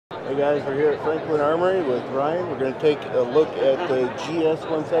Hey guys, we're here at Franklin Armory with Ryan. We're going to take a look at the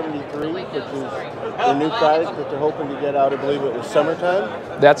GS173, which is the new product that they're hoping to get out. I believe it was summertime.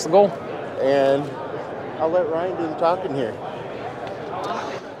 That's the goal. And I'll let Ryan do the talking here.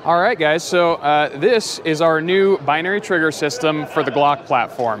 All right, guys, so this is our new binary trigger system for the Glock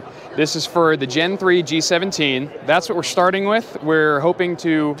platform. This is for the Gen 3 G17. That's what we're starting with. We're hoping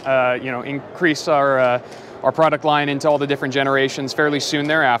to increase our product line into all the different generations fairly soon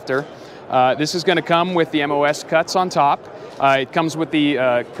thereafter. This is going to come with the MOS cuts on top. It comes with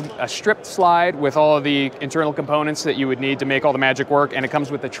a stripped slide with all of the internal components that you would need to make all the magic work, and it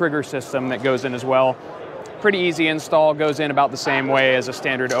comes with a trigger system that goes in as well. Pretty easy install, goes in about the same way as a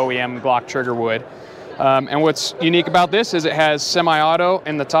standard OEM Glock trigger would. And what's unique about this is it has semi-auto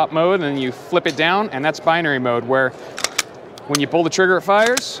in the top mode, and then you flip it down, and that's binary mode, where when you pull the trigger it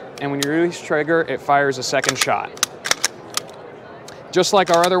fires, and when you release trigger it fires a second shot. Just like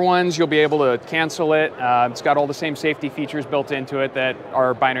our other ones, you'll be able to cancel it. It's got all the same safety features built into it that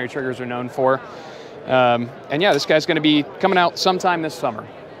our binary triggers are known for. And yeah, this guy's going to be coming out sometime this summer.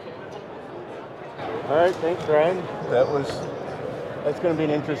 All right, thanks, Ryan. That's going to be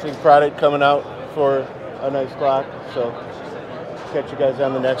an interesting product coming out for a nice Glock. So catch you guys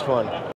on the next one.